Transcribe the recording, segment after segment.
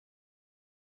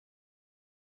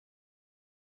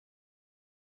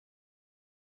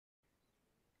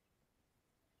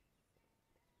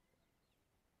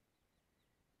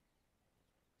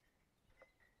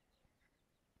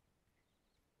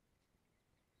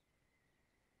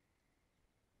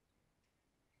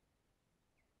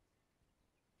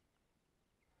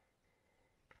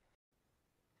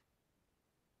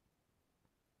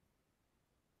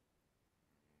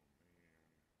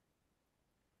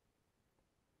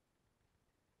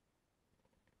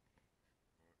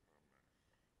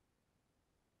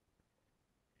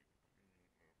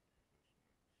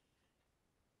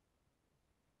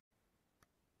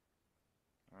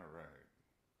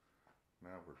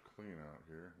we're clean out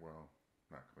here. Well,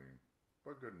 not clean,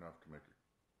 but good enough to make a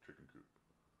chicken coop.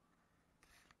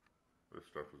 This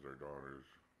stuff is our daughter's,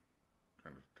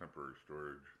 kind of temporary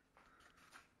storage.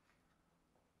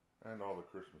 And all the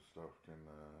Christmas stuff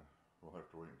we'll have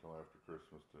to wait until after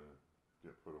Christmas to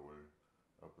get put away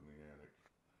up in the attic.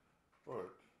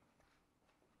 But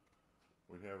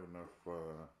we have enough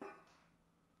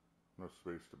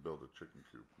space to build a chicken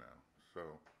coop now. So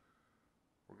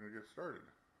we're gonna get started.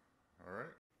 All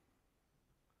right.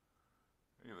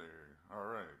 Hey there. All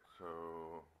right. So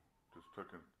just took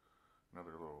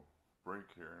another little break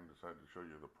here and decided to show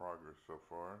you the progress so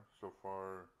far. So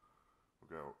far,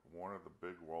 we've got one of the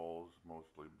big walls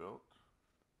mostly built.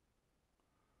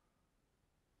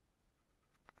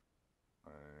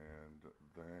 And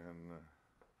then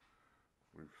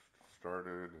we've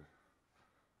started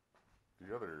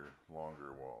the other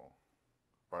longer wall.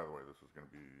 By the way, this is going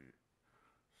to be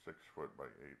 6 foot by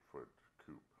 8 foot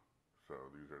coop. So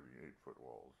these are the 8 foot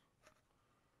walls.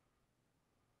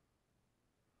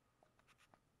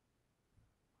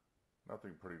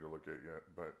 Nothing pretty to look at yet,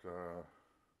 but so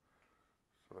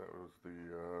that was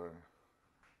the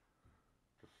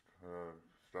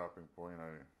stopping point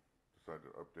I decided to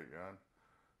update you on.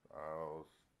 I'll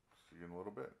see you in a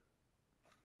little bit.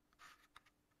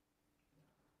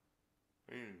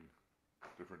 Hey,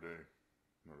 different day.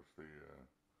 Notice the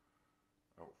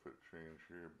outfit change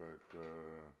here, but it's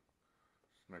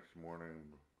next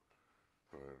morning,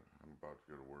 but I'm about to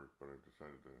go to work, but I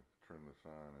decided to turn this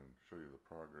on and show you the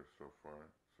progress so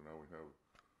far. So now we have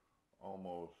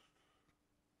almost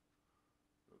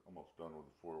done with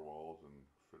the 4 walls and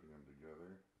fitting them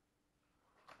together.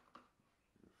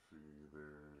 You see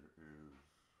there is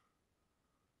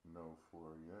no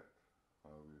floor yet,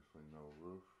 obviously no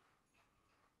roof,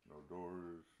 no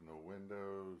doors, no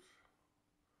windows,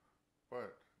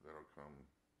 but that'll come,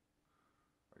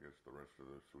 I guess, the rest of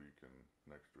this week and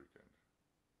next weekend.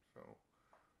 So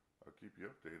I'll keep you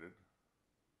updated.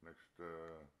 Next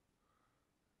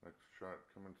shot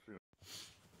coming soon.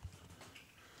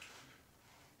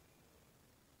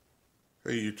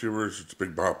 Hey YouTubers, it's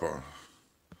Big Papa.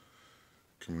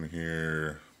 Coming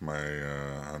here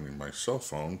on my cell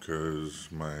phone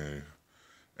because my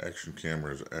action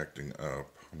camera is acting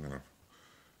up. I'm gonna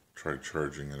try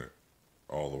charging it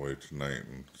all the way tonight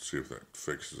and see if that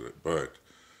fixes it. But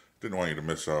didn't want you to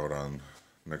miss out on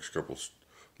next couple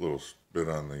little bit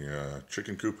on the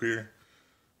chicken coop here.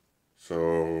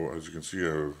 So as you can see,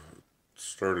 I've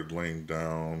started laying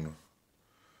down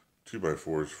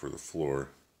 2x4s for the floor.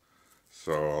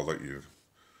 So I'll let you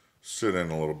sit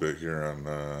in a little bit here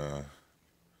on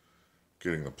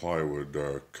getting the plywood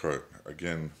cut.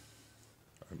 Again,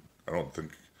 I don't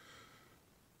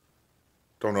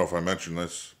know if I mentioned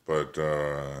this, but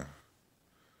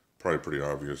probably pretty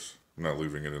obvious. I'm not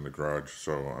leaving it in the garage,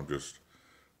 so I'm just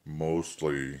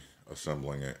mostly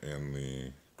assembling it in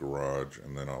the garage,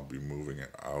 and then I'll be moving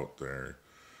it out there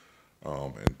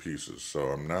in pieces. So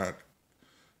I'm not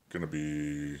going to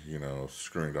be,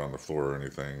 screwing down the floor or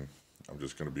anything. I'm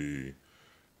just going to be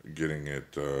getting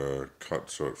it cut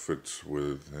so it fits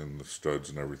within the studs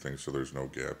and everything, so there's no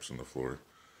gaps in the floor.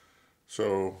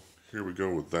 So here we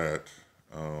go with that.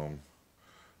 I'll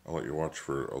let you watch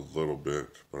for a little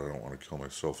bit, but I don't want to kill my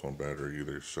cell phone battery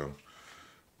either. So,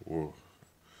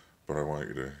 but I want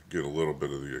you to get a little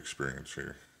bit of the experience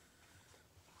here.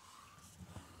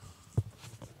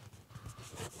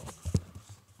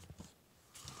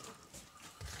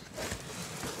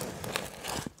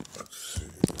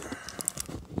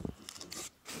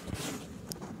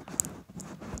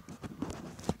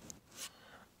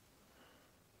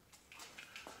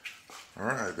 All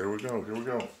right, there we go. Here we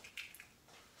go. All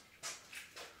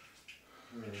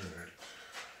right.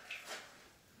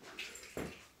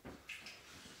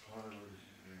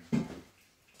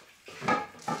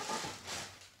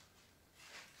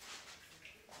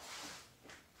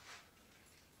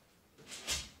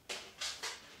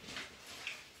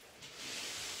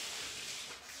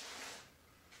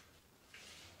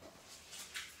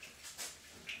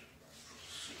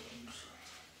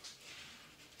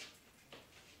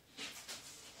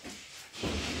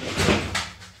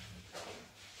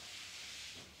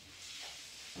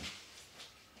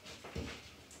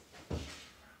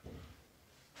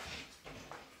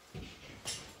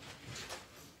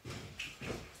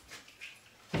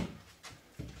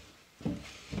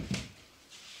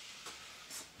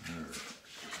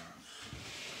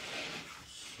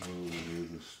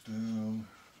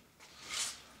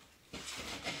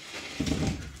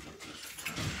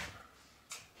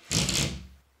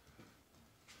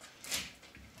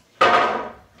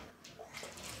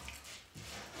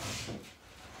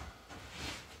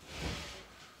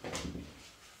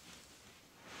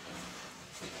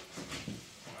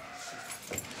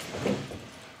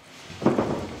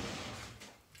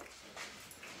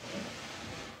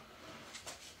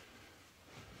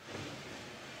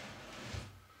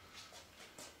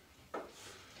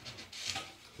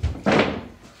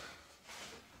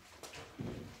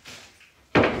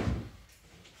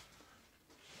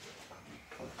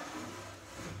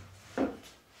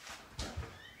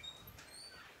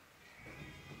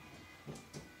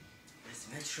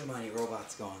 Extra money,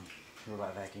 robot's gone.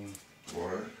 Robot vacuum.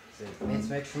 What? Made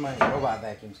some extra money, robot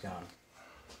vacuum's gone.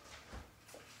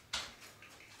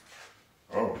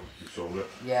 Oh, you sold it?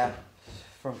 Yeah,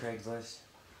 from Craigslist.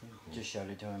 Just showed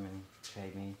it to him and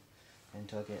paid me and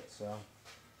took it, so.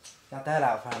 Got that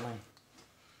out finally.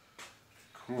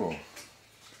 Cool.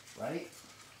 Right?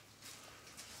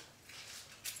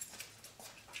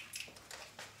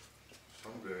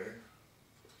 Someday,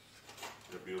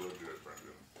 you'll be legit, Brendan.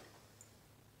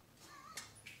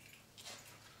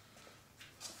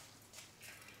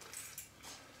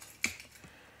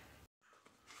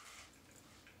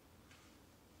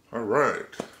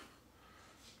 Alright.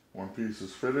 One piece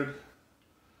is fitted.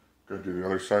 Gonna do the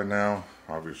other side now.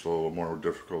 Obviously a little more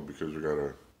difficult because we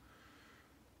gotta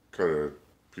cut a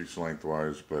piece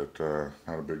lengthwise, but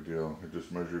not a big deal. I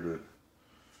just measured it.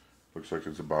 Looks like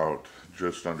it's about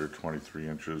just under 23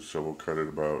 inches, so we'll cut it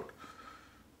about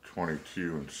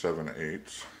 22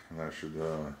 7/8, and that should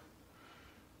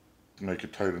make a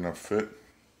tight enough fit.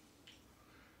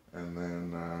 And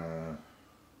then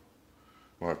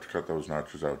we'll have to cut those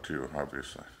notches out too,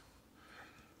 obviously.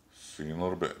 See you in a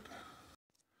little bit.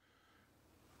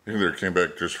 Either came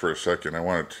back just for a second. I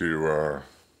wanted to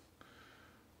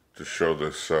show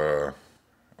this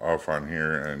off on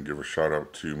here and give a shout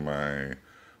out to my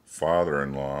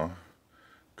father-in-law,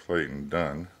 Clayton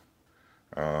Dunn.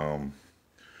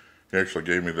 He actually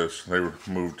gave me this. They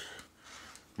moved,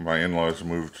 my in-laws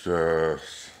moved to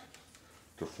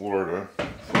Florida,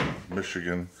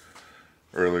 Michigan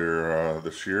earlier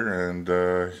this year, and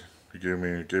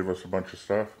he gave us a bunch of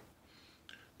stuff.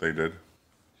 They did.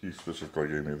 He specifically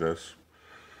gave me this.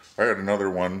 I had another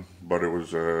one, but it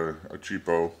was a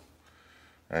cheapo,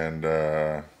 and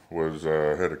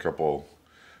had a couple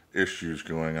issues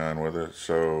going on with it.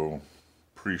 So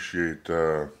appreciate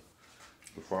the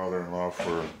father-in-law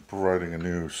for providing a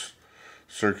new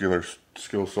circular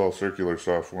skill saw circular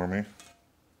saw for me.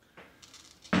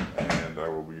 And I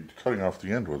will be cutting off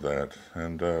the end with that,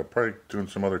 and probably doing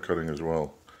some other cutting as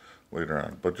well later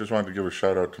on. But just wanted to give a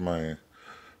shout out to my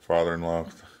father-in-law.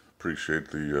 Appreciate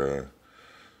the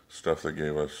stuff they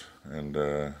gave us, and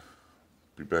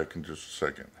be back in just a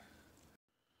second.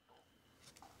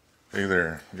 Hey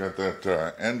there, got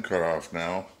that end cut off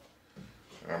now.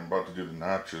 I'm about to do the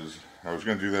notches. I was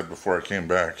going to do that before I came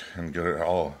back and get it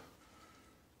all,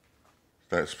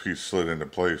 that piece slid into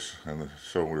place, and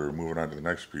so we were moving on to the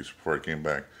next piece before I came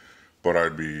back. But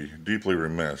I'd be deeply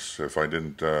remiss if I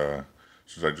didn't,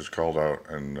 since I just called out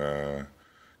and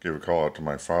gave a call out to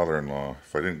my father-in-law,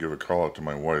 if I didn't give a call out to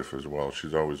my wife as well.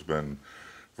 She's always been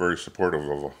very supportive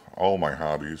of all my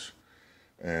hobbies,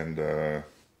 and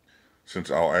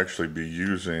since I'll actually be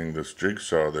using this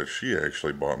jigsaw that she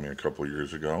actually bought me a couple of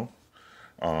years ago.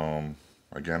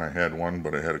 Again, I had one,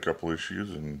 but I had a couple issues,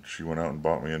 and she went out and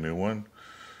bought me a new one.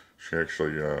 She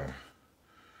actually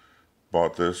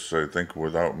bought this, I think,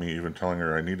 without me even telling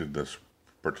her I needed this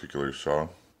particular saw.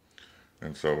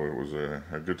 And so it was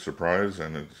a good surprise,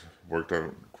 and it's worked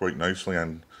out quite nicely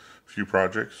on a few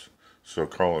projects. So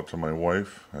call it to my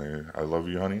wife. I love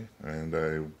you, honey, and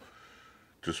I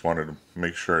just wanted to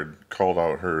make sure I called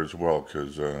out her as well,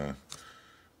 because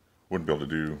wouldn't be able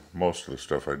to do most of the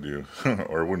stuff I do,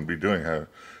 or wouldn't be doing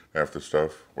half the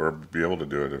stuff, or be able to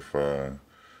do it if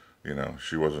you know,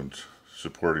 she wasn't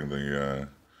supporting the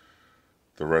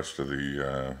rest of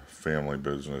the family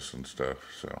business and stuff.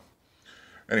 So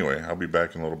anyway, I'll be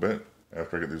back in a little bit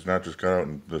after I get these notches cut out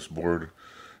and this board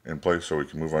in place, so we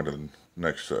can move on to the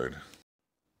next side.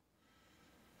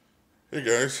 Hey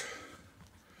guys,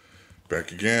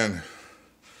 back again.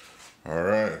 All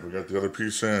right, we got the other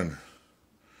piece in.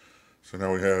 So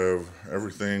now we have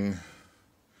everything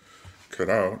cut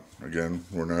out. Again,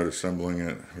 we're not assembling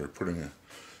it. We're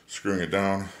screwing it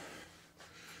down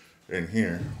in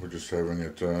here. We're just having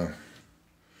it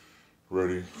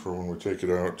ready for when we take it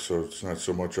out, so it's not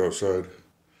so much outside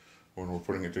when we're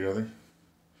putting it together.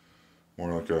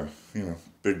 More like a, you know,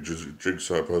 big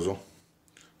jigsaw puzzle.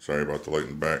 Sorry about the light in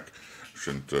the back.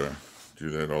 Shouldn't do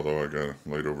that, although I got a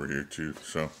light over here too.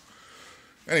 So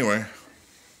anyway,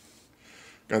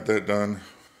 got that done.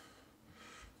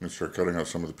 I'm going to start cutting out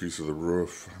some of the pieces of the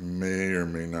roof. I may or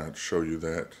may not show you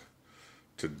that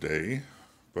today,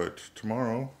 but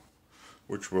tomorrow,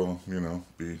 which will, you know,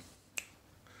 be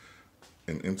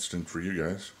an instant for you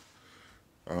guys,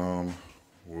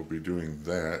 we'll be doing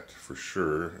that for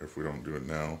sure if we don't do it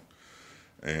now.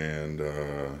 And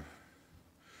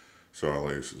so I'll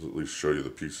at least show you the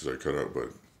pieces I cut out, but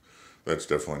that's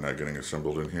definitely not getting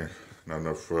assembled in here. Not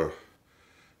enough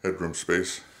headroom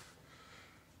space.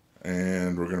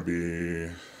 And we're going to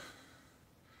be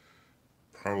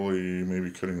Probably maybe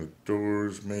cutting the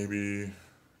doors, maybe.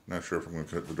 Not sure if I'm going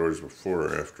to cut the doors before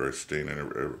or after I stain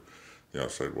the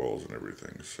outside walls and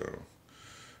everything. So,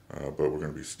 but we're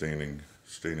going to be staining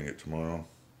it tomorrow.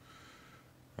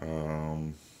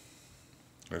 Um,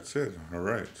 that's it. All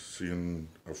right. See you in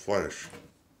a flash.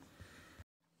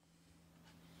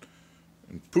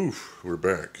 And poof, we're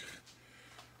back.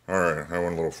 All right. I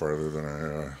went a little farther than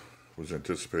I was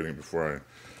anticipating before I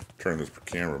turned this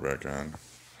camera back on.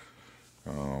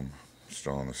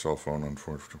 Still on the cell phone,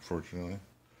 unfortunately.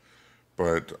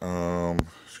 But as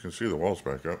you can see, the wall's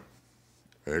back up.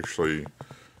 I actually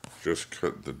just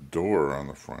cut the door on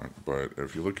the front, but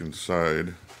if you look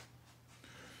inside,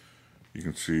 you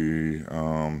can see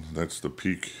that's the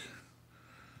peak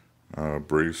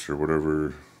brace or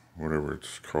whatever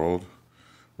it's called,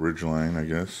 ridgeline, I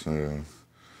guess.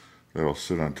 That'll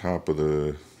sit on top of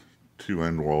the two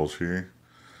end walls here,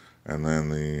 and then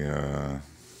the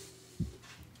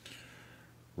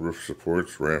roof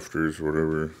supports, rafters,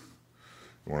 whatever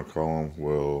you want to call them,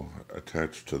 will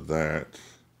attach to that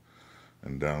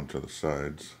and down to the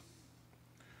sides.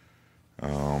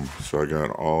 So I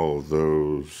got all of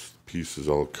those pieces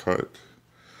all cut.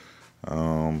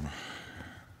 Turned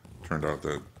out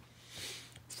that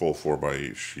full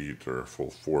 4x8 sheet or a full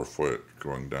 4 foot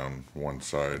going down one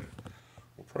side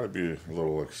will probably be a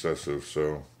little excessive,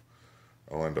 so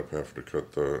I'll end up having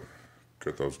to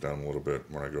cut those down a little bit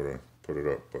when I go to put it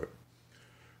up, but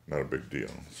not a big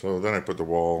deal. So then I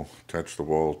attached the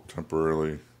wall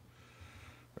temporarily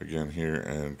again here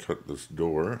and cut this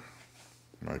door.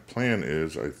 My plan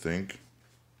is, I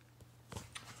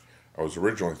was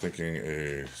originally thinking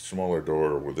a smaller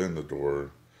door within the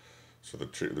door, so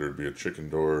there'd be a chicken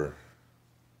door,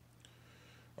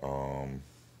 a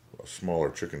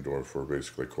smaller chicken door for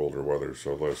basically colder weather,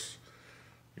 so less,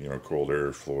 cold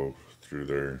air flow through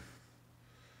there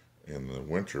in the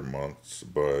winter months.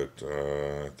 But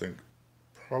I think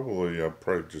I'll probably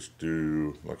just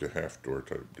do like a half door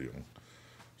type deal.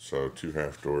 So 2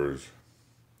 half doors.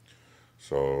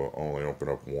 So only open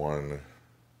up one,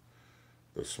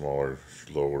 the smaller,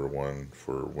 lower one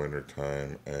for winter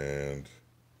time, and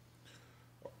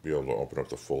be able to open up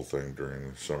the full thing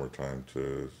during the summertime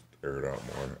to air it out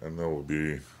more. And that will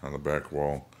be on the back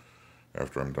wall.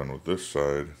 After I'm done with this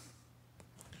side,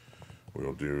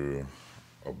 we'll do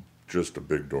just a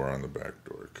big door on the back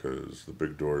door, because the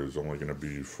big door is only going to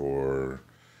be for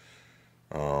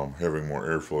having more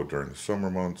airflow during the summer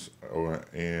months,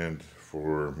 and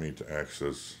for me to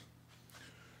access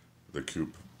the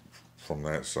coop from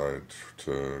that side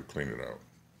to clean it out.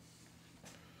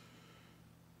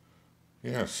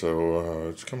 Yeah, so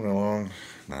it's coming along,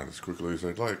 not as quickly as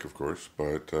I'd like, of course,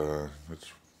 but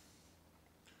it's,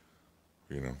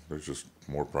 there's just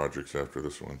more projects after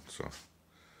this one, so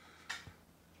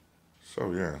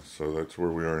yeah, so that's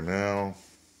where we are now.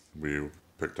 We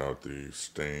picked out the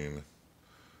stain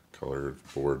colored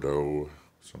Bordeaux,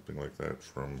 something like that,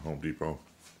 from Home Depot.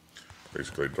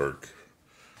 Basically dark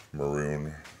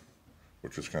maroon,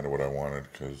 which is kind of what I wanted,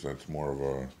 because that's more of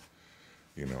a,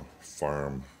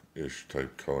 farm-ish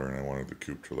type color, and I wanted the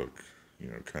coop to look,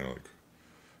 kind of like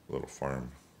a little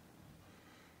farm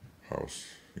house,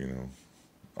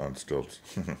 on stilts.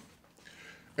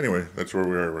 Anyway, that's where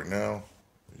we are right now.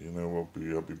 I'll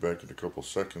be back in a couple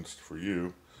seconds for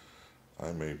you.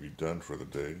 I may be done for the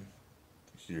day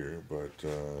here, but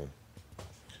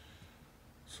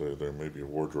so there may be a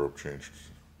wardrobe change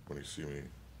when you see me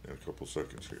in a couple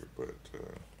seconds here, but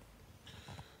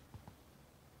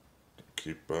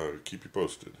keep you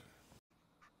posted.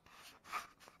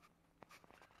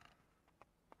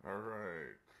 All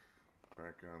right,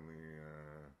 back on the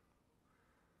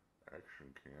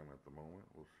action cam at the moment.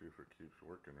 We'll see if it keeps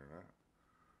working or not.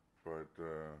 But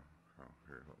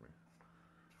here, let me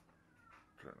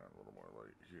turn on a little more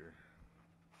light here.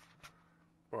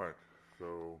 But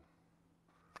so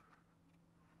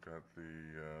got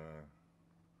a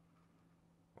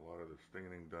lot of the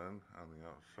staining done on the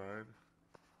outside.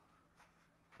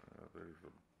 There's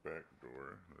the back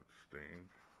door that's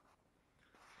stained,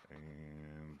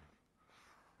 and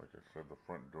like I said, the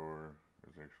front door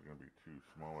is actually going to be 2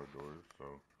 smaller doors, so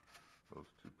those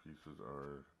 2 pieces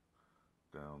are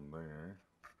down there.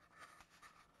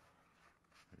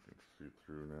 You can see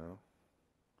through now.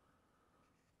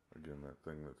 Again, that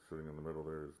thing that's sitting in the middle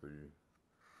there is the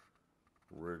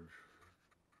ridge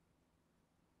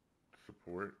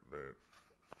support that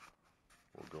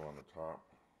will go on the top,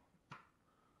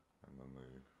 and then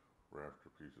the rafter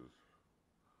pieces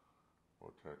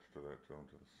will attach to that to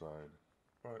the side.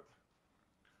 But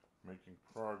making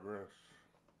progress.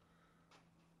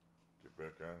 Get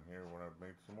back on here when I've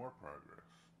made some more progress.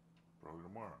 probably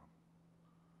tomorrow.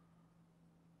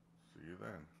 See you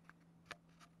then.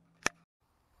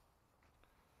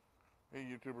 Hey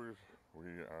YouTubers,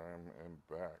 I'm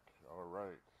back.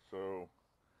 Alright, so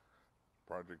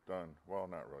project done. Well,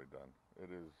 not really done.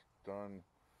 It is done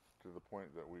to the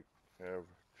point that we have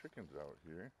chickens out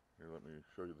here. Here, let me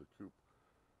show you the coop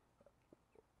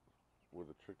with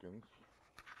the chickens.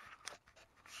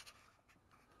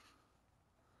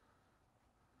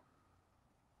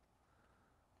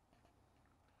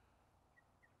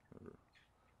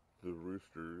 The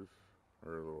roosters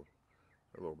are a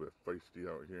little bit feisty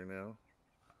out here now,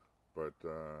 but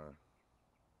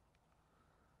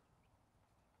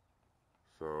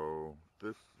so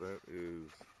that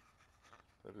is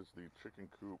the chicken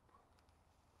coop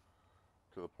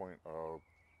to the point of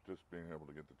just being able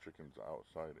to get the chickens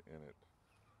outside in it.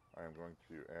 I am going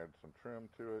to add some trim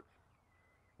to it,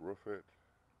 roof it,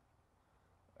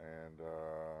 and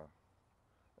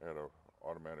add a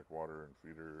automatic water and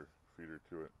feeder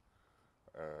to it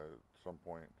at some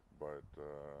point, but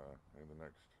in the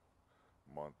next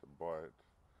month. But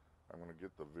I'm going to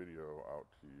get the video out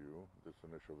to you, this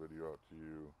initial video out to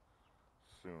you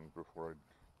soon before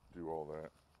I do all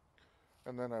that.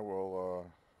 And then I will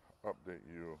update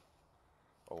you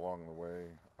along the way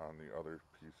on the other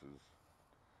pieces.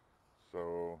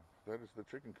 So that is the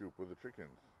chicken coop with the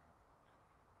chickens.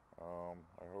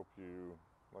 I hope you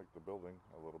like the building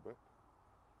a little bit.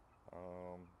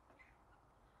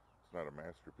 It's not a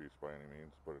masterpiece by any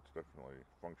means, but it's definitely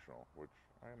functional, which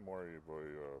I am more of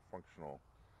a functional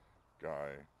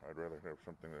guy. I'd rather have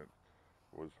something that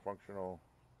was functional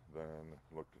than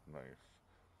looked nice.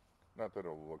 Not that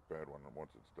it'll look bad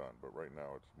once it's done, but right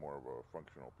now it's more of a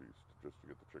functional piece just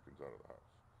to get the chickens out of the house.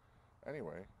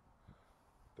 Anyway,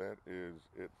 that is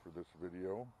it for this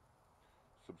video.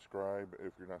 Subscribe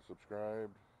if you're not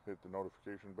subscribed. Hit the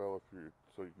notification bell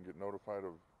so you can get notified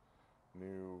of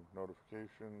new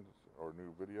notifications or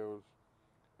new videos.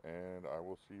 And I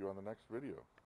will see you on the next video.